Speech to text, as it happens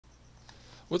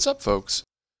What's up, folks?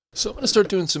 So I'm going to start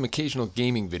doing some occasional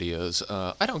gaming videos.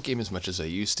 I don't game as much as I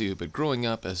used to, but growing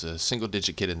up as a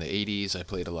single-digit kid in the 80s, I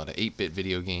played a lot of 8-bit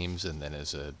video games, and then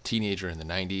as a teenager in the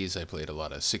 90s, I played a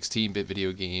lot of 16-bit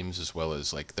video games, as well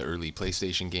as like the early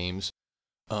PlayStation games.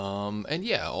 And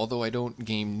yeah, although I don't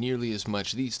game nearly as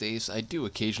much these days, I do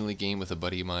occasionally game with a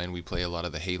buddy of mine. We play a lot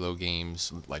of the Halo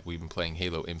games, like we've been playing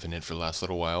Halo Infinite for the last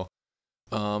little while.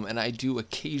 And I do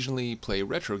occasionally play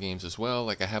retro games as well.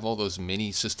 Like I have all those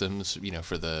mini systems, you know,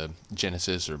 for the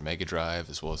Genesis or Mega Drive,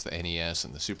 as well as the NES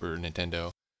and the Super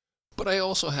Nintendo. But I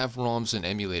also have ROMs and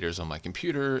emulators on my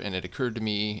computer, and it occurred to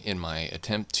me in my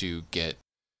attempt to get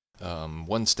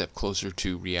one step closer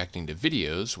to reacting to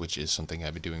videos, which is something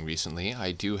I've been doing recently.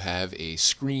 I do have a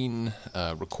screen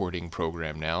recording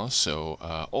program now, so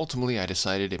ultimately I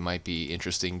decided it might be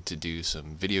interesting to do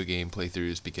some video game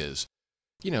playthroughs because,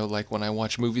 you know, like when I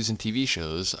watch movies and TV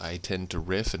shows, I tend to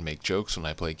riff and make jokes when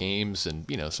I play games, and,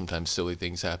 you know, sometimes silly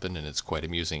things happen, and it's quite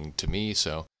amusing to me,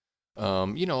 so,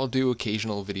 you know, I'll do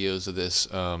occasional videos of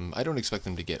this. I don't expect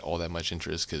them to get all that much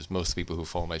interest, because most people who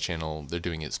follow my channel, they're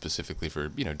doing it specifically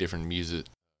for, you know, different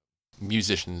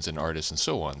musicians and artists and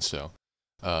so on, so,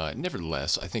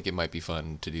 nevertheless, I think it might be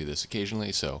fun to do this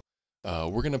occasionally, so,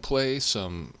 we're gonna play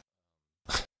some,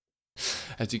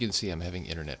 as you can see, I'm having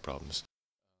internet problems.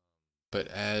 But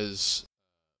as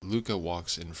Luca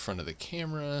walks in front of the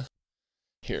camera,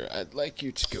 here, I'd like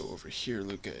you to go over here,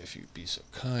 Luca, if you'd be so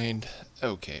kind.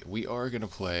 Okay, we are going to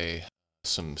play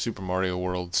some Super Mario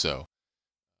World, so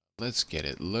let's get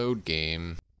it. Load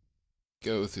game,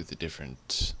 go through the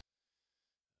different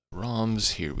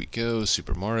ROMs. Here we go,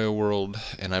 Super Mario World.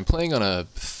 And I'm playing on a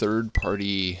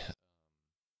third-party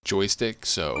joystick,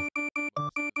 so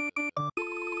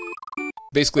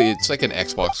basically, it's like an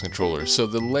Xbox controller, so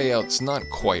the layout's not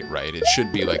quite right. It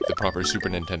should be like the proper Super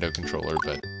Nintendo controller,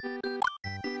 but...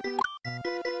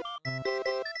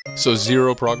 So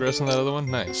 0 progress on that other one?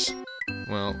 Nice.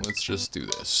 Well, let's just do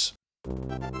this.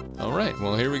 Alright,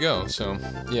 well here we go. So,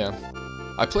 yeah.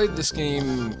 I played this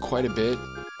game quite a bit.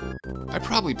 I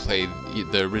probably played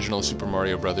the original Super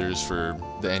Mario Brothers for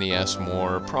the NES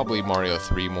more, probably Mario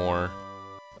 3 more.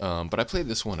 But I played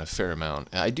this one a fair amount.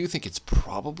 I do think it's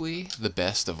probably the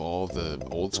best of all the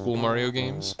old school Mario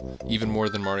games, even more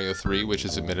than Mario 3, which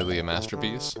is admittedly a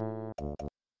masterpiece.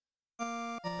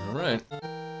 Alright.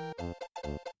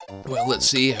 Well, let's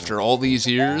see, after all these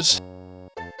years,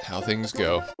 how things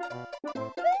go.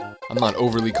 I'm not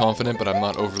overly confident, but I'm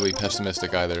not overly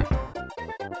pessimistic either.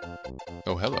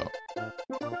 Oh, hello.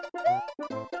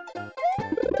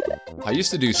 I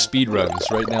used to do speed runs.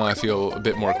 Right now I feel a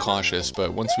bit more cautious,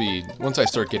 but once I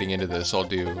start getting into this, I'll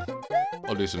do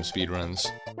some speed runs.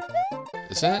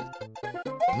 Is that?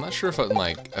 I'm not sure if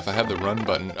if I have the run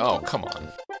button. Oh, come on.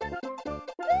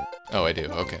 Oh, I do.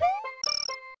 Okay.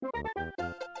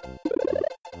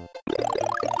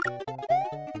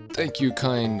 Thank you,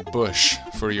 kind bush,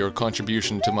 for your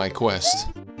contribution to my quest.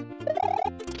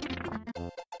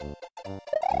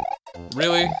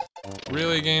 Really?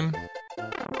 Really, game?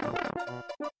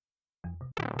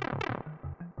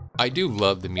 I do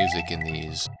love the music in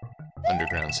these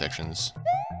underground sections.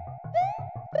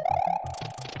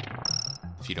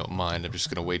 If you don't mind, I'm just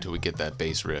gonna wait till we get that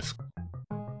bass riff.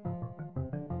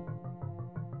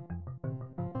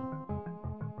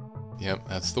 Yep,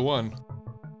 that's the one.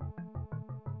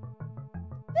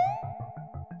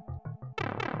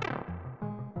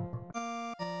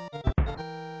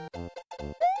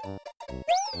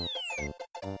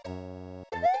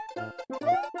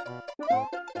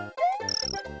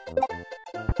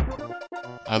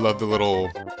 I love the little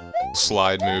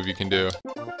slide move you can do.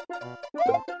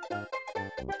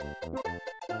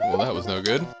 Well, that was no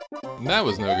good. That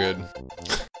was no good.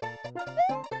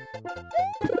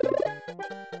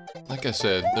 Like I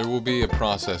said, there will be a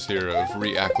process here of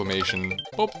reacclimation.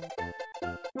 Oh.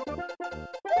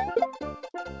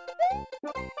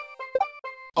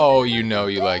 Oh, you know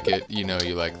you like it. You know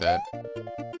you like that.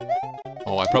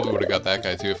 Oh, I probably would have got that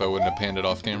guy too if I wouldn't have panned it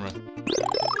off camera.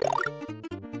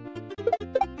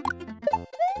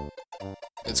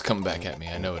 It's coming back at me,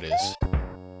 I know it is.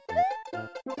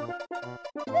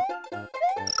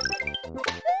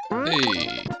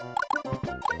 Hey!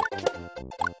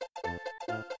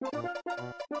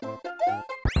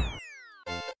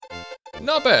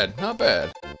 Not bad, not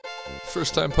bad.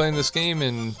 First time playing this game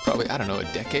in probably, I don't know,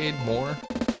 a decade more?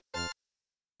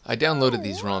 I downloaded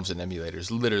these ROMs and emulators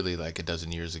literally like a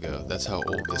dozen years ago. That's how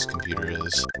old this computer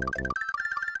is.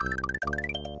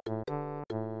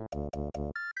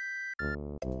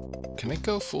 Can it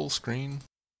go full screen?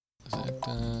 Is that,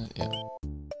 yeah.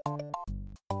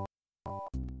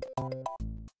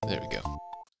 There we go.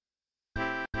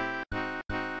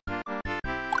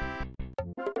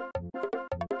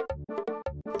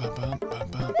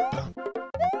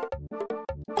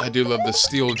 I do love the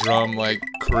steel drum, like,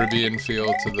 Caribbean feel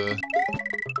to the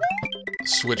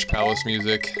Switch Palace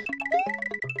music.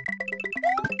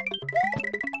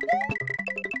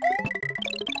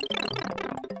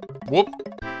 Whoop!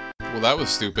 Well, that was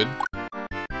stupid.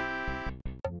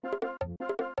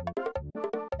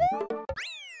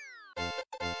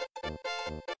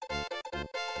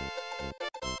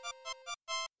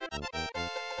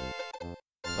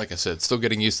 Like I said, still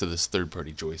getting used to this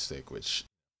third-party joystick, which...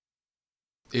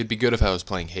 It'd be good if I was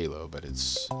playing Halo, but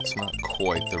it's not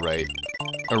quite the right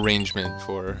arrangement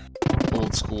for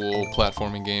old-school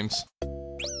platforming games.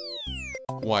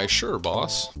 Why, sure,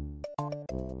 boss.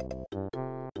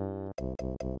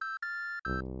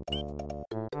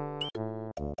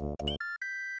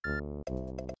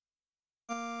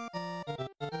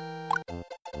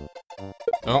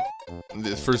 Oh,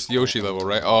 the first Yoshi level,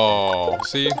 right? Oh,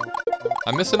 see?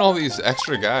 I'm missing all these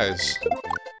extra guys.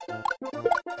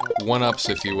 One-ups,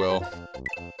 if you will.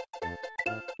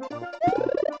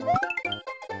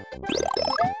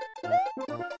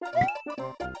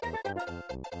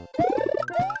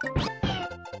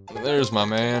 There's my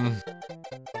man.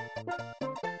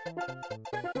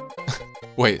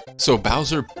 Wait, so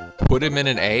Bowser put him in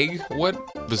an egg?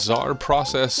 What bizarre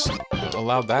process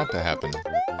allowed that to happen?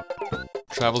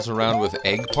 Travels around with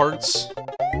egg parts?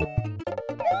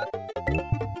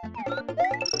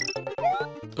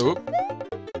 Oop.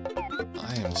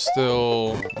 I am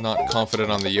still not confident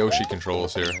on the Yoshi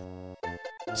controls here.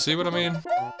 See what I mean?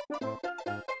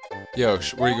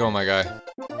 Yosh, where you going, my guy?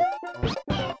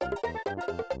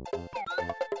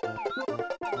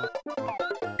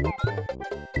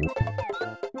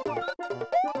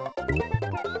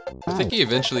 I think he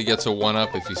eventually gets a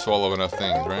 1-up if you swallow enough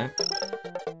things, right?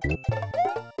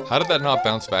 How did that not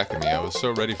bounce back at me? I was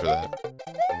so ready for that.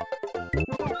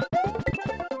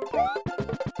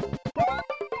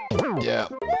 Yeah.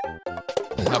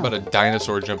 And how about a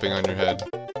dinosaur jumping on your head?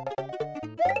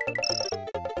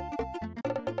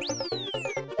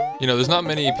 You know, there's not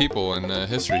many people in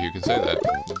history who can say that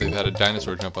they've had a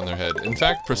dinosaur jump on their head. In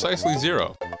fact, precisely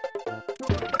 0.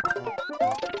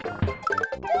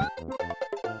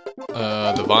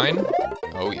 The vine?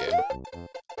 Oh yeah.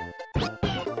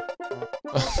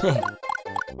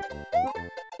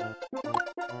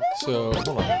 So, hold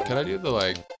on. Can I do the,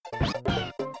 like...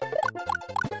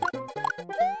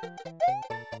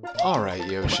 Alright,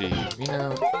 Yoshi. You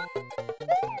know...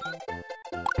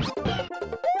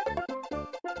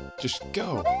 Just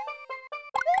go.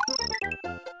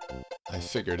 I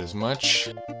figured as much.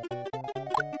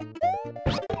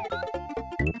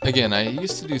 Again, I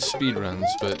used to do speedruns,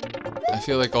 but I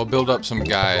feel like I'll build up some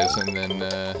guys and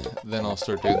then I'll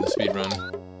start doing the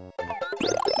speedrun.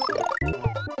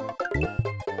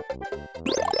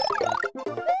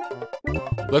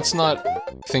 Let's not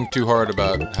think too hard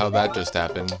about how that just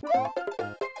happened.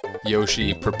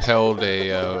 Yoshi propelled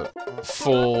a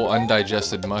full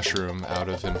undigested mushroom out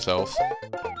of himself.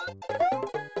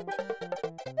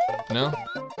 No?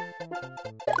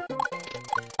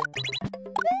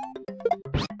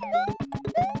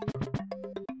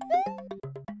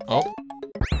 Oh.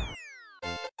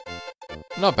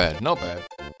 Not bad, not bad.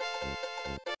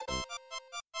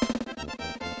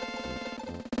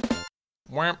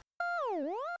 Wham.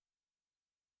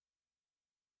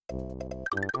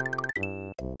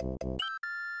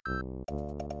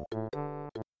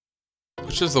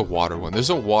 Which is the water one? There's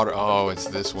a water... Oh, it's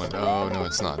this one. Oh, no,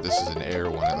 it's not. This is an air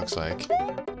one, it looks like.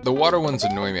 The water ones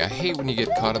annoy me. I hate when you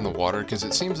get caught in the water, because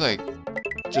it seems like...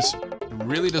 just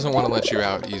really doesn't want to let you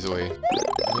out easily. It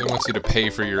really wants you to pay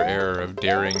for your error of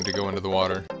daring to go into the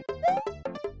water.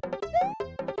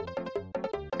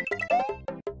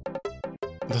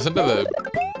 Listen to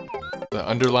the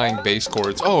underlying bass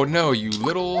chords. Oh, no, you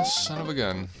little son of a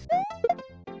gun.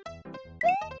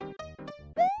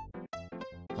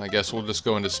 I guess we'll just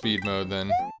go into speed mode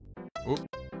then. Oop.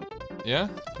 Yeah?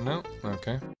 No?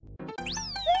 Okay.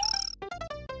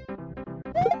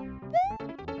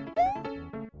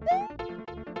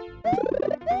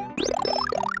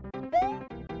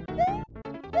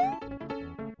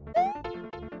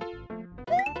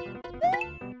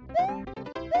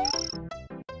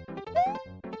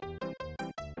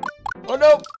 Oh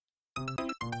no!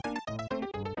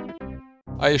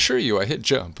 I assure you I hit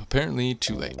jump. Apparently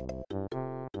too late.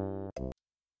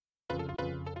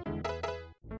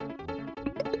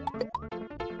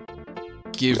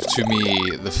 Give to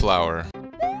me the flower.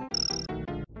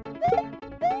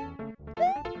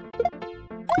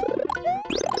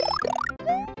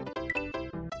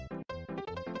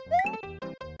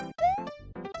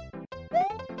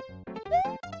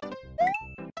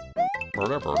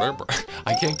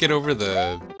 I can't get over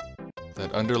that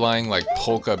underlying, like,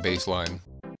 polka bass line.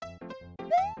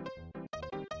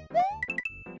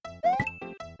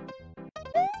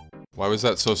 Why was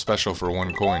that so special for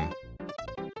 1 coin?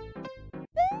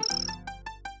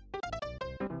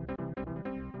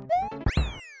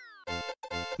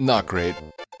 Not great.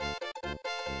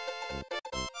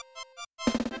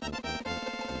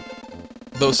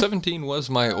 Though 17 was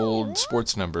my old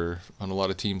sports number on a lot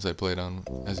of teams I played on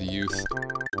as a youth.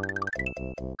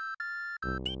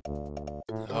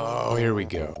 Oh, here we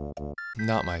go.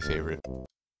 Not my favorite.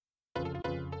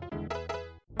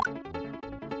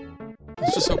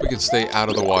 Let's just hope we can stay out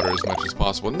of the water as much as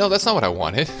possible. No, that's not what I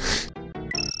wanted.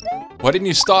 Why didn't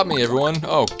you stop me, everyone?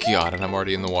 Oh, God, and I'm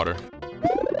already in the water.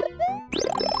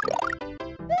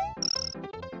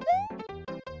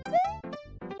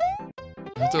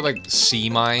 Aren't there, like, sea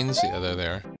mines? Yeah, they're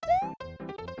there.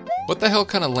 What the hell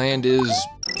kind of land is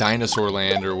dinosaur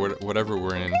land, or whatever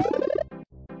we're in?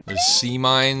 There's sea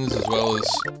mines, as well as...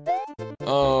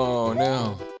 Oh,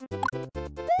 no.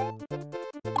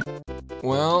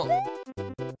 Well,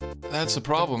 that's the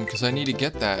problem, because I need to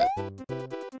get that.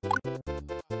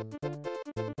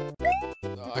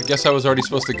 I guess I was already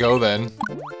supposed to go, then.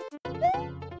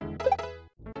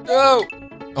 Oh!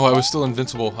 Oh, I was still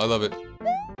invincible. I love it.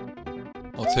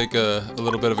 I'll take a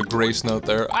little bit of a grace note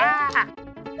there. Ah!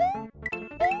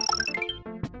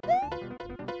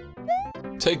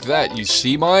 Take that, you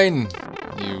sea mine!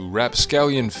 You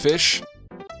rapscallion fish!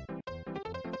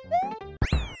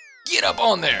 Get up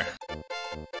on there!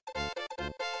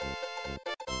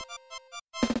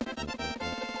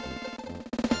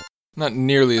 Not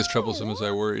nearly as troublesome as I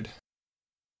worried.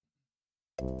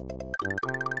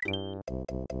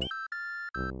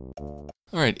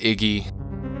 Alright, Iggy.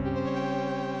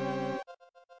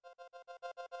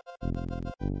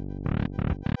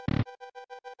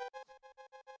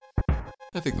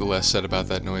 I think the less said about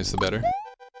that noise, the better.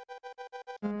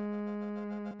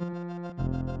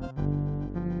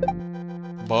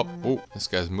 Bop. Oh, this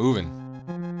guy's moving.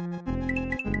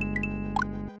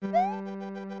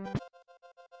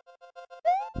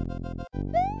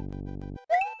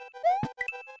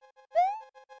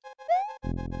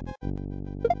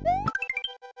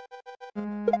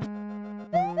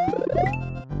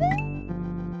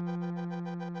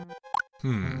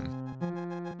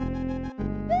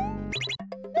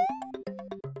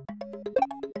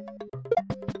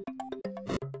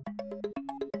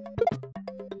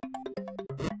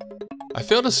 I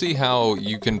fail to see how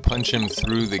you can punch him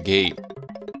through the gate.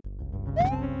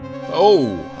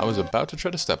 Oh! I was about to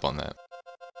try to step on that.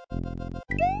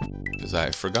 Because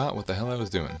I forgot what the hell I was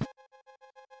doing.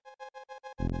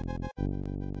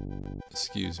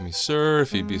 Excuse me, sir,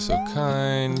 if you'd be so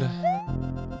kind.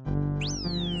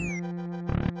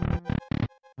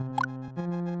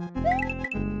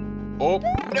 Oh,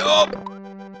 no!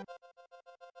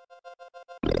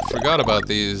 Forgot about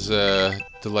these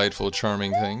delightful,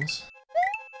 charming things.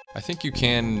 I think you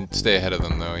can stay ahead of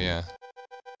them, though, yeah.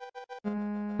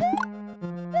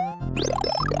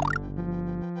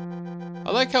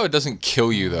 I like how it doesn't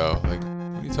kill you, though. Like, what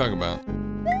are you talking about?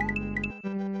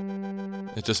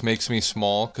 It just makes me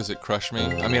small because it crushed me.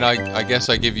 I mean, I guess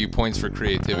I give you points for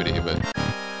creativity, but...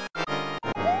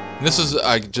 This is...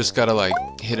 I just gotta,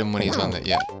 like, hit him when he's on the...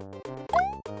 Yeah.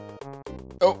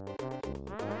 Oh!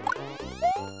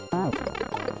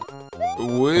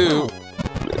 Woo!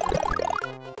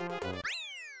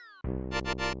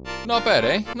 Not bad,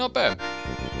 eh? Not bad.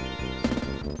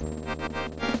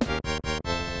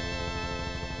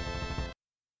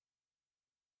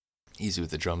 Easy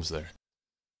with the drums there.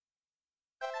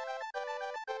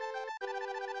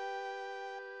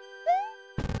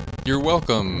 You're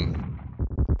welcome,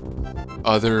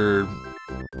 other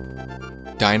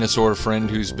dinosaur friend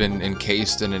who's been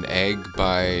encased in an egg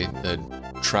by a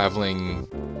traveling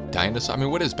dinosaur. I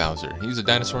mean, what is Bowser? He's a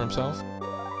dinosaur himself?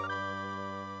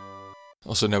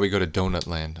 Also, now we go to Donut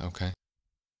Land, okay.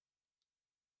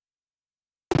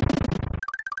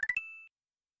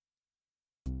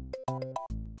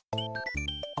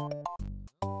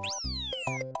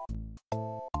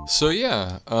 So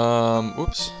yeah,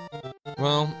 whoops.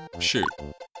 Well, shoot.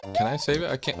 Can I save it?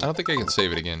 I can't. I don't think I can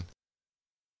save it again.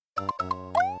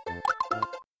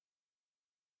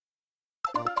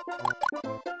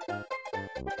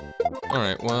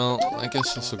 Alright, well, I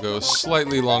guess this will go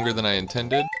slightly longer than I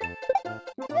intended.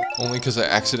 Only because I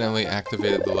accidentally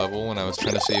activated the level when I was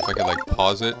trying to see if I could, like,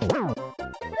 pause it.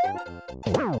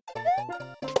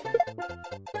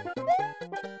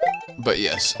 But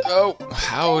yes. Oh,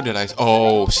 how did I...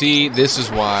 Oh, see, this is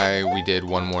why we did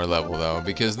one more level, though.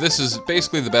 Because this is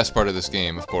basically the best part of this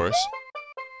game, of course.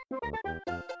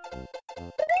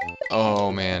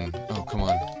 Oh, man. Oh, come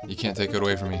on. You can't take it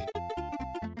away from me.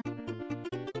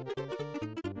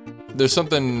 There's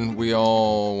something we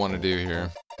all want to do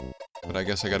here. But I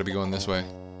guess I gotta be going this way.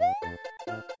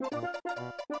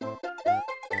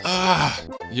 Ah!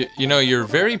 You know, you're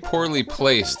very poorly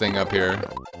placed thing up here.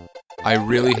 I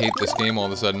really hate this game all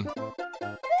of a sudden.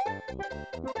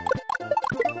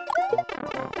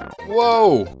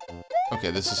 Whoa!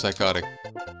 Okay, this is psychotic.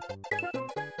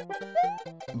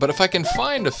 But if I can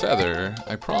find a feather,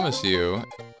 I promise you...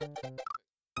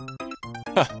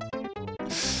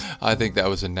 I think that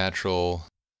was a natural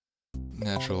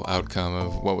outcome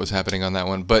of what was happening on that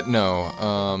one. But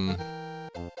no,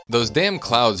 those damn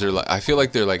clouds are like... I feel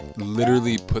like they're like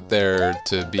literally put there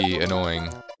to be annoying.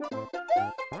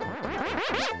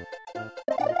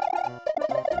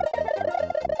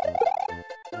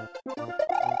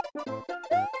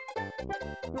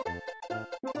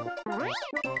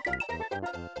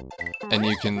 And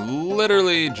you can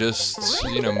literally just,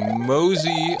 you know,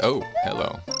 mosey... Oh,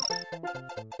 hello.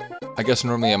 I guess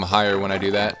normally I'm higher when I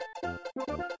do that.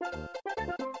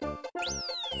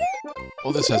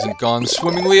 Well, this hasn't gone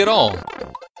swimmingly at all.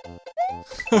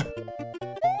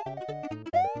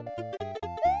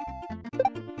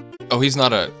 Oh, he's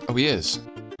not a... Oh, he is.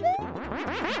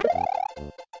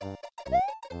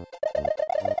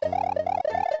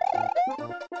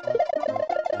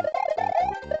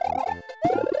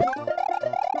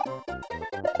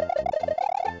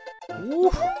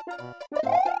 Woo.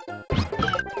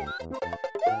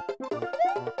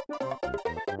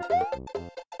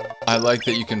 I like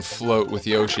that you can float with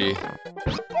Yoshi.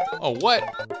 Oh, what?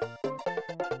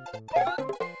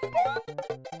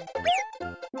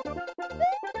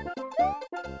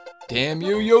 Damn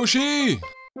you, Yoshi!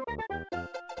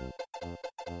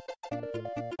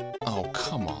 Oh,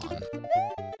 come on.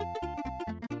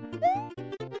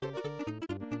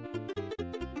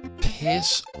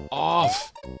 Piss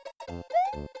off!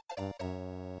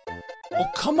 Oh,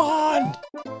 come on!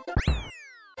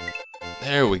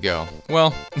 There we go.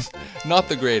 Well, not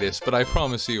the greatest, but I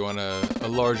promise you on a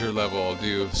larger level I'll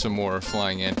do some more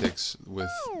flying antics with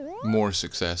more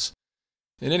success.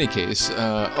 In any case,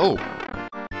 oh!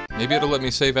 Maybe it'll let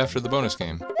me save after the bonus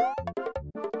game.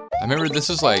 I remember this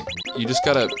is like, you just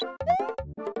gotta...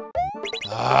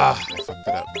 Ah, I fucked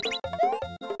it up.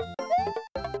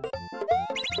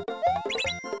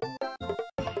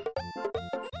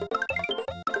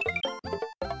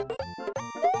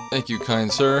 Thank you,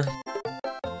 kind sir.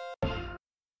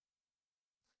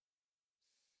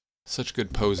 Such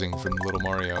good posing from Little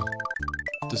Mario.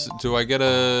 Do I get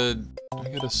a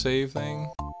save thing?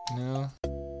 No.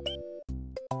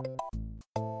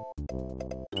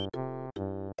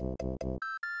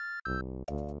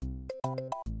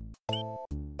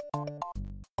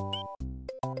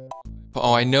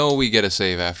 Oh, I know we get a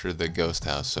save after the ghost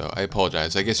house, so I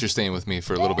apologize. I guess you're staying with me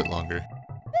for a little bit longer.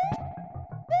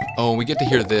 Oh, we get to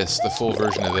hear this, the full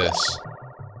version of this.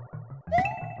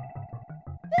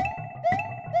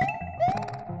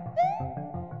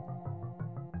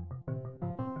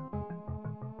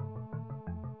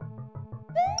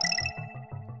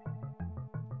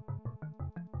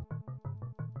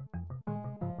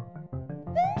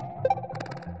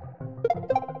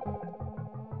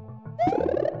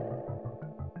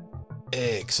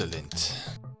 Excellent.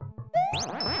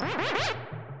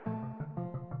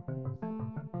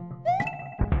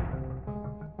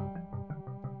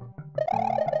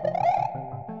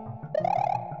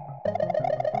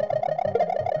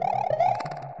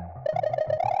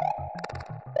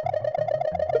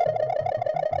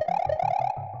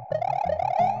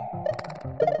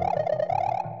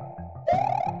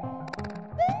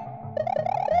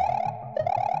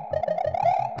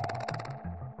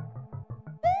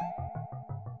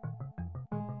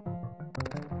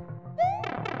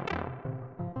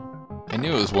 I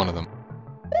knew it was one of them.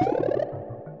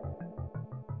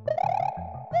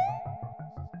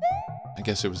 I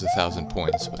guess it was 1,000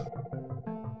 points, but...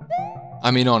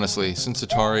 I mean, honestly, since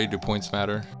Atari, do points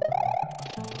matter?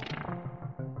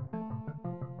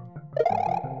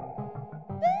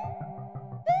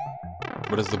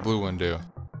 What does the blue one do?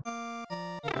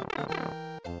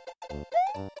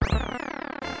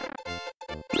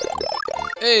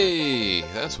 Hey!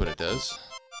 That's what it does.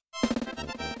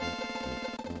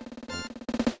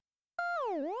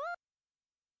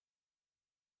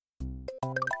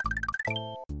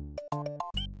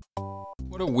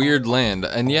 What a weird land,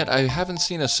 and yet I haven't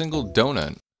seen a single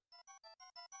donut.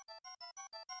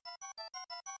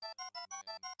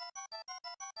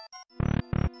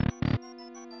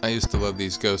 I used to love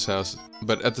these ghost houses,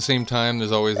 but at the same time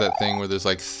there's always that thing where there's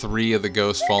like 3 of the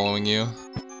ghosts following you.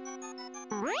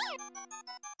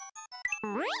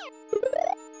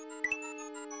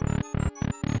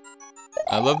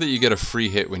 love that you get a free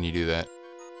hit when you do that.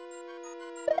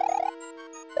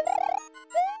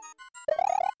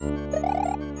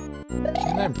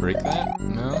 Can I break that?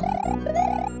 No?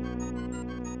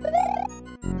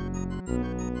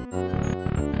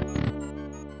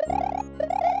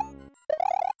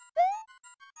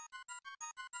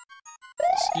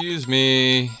 Excuse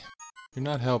me. You're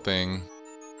not helping.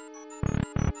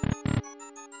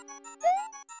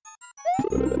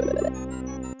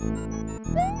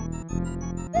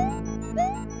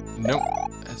 Nope,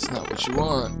 that's not what you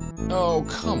want. Oh,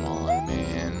 come on,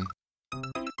 man.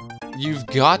 You've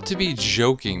got to be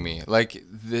joking me. Like,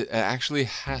 it actually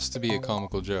has to be a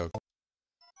comical joke.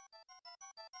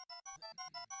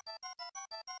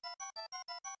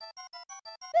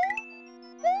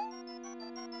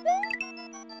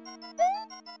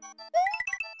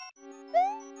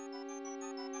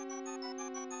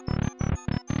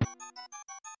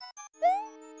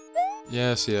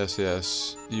 Yes, yes,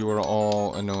 yes. You are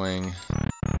all annoying.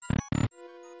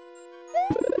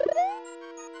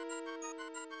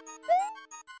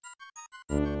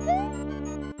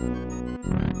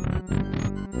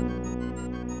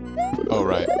 Oh,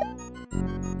 right.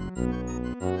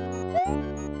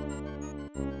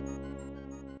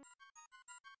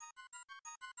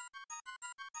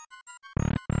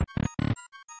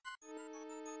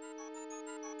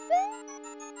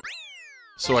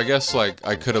 So I guess, like,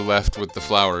 I could have left with the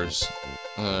flowers,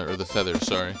 or the feathers,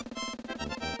 sorry.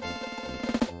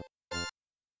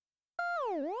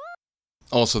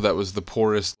 Also, that was the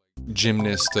poorest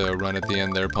gymnast run at the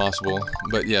end there possible.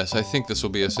 But yes, I think this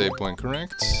will be a save point,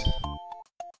 correct?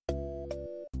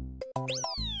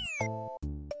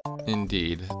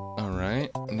 Indeed. Alright,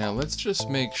 now let's just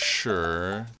make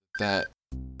sure that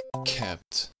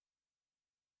kept.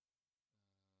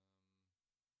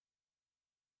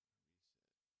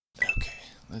 Okay,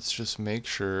 let's just make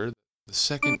sure the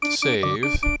second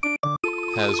save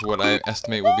has what I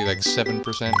estimate will be like 7%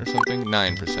 or something?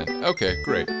 9%. Okay,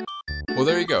 great. Well,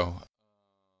 there you go.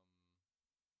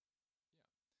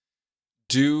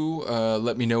 Do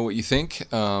let me know what you think.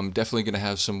 Definitely going to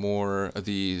have some more of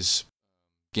these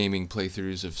gaming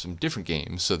playthroughs of some different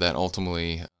games, so that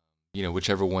ultimately, you know,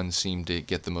 whichever ones seem to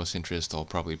get the most interest, I'll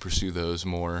probably pursue those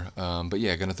more. But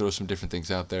yeah, gonna throw some different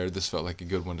things out there. This felt like a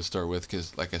good one to start with,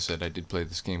 because like I said, I did play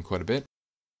this game quite a bit.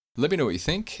 Let me know what you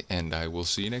think, and I will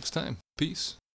see you next time. Peace.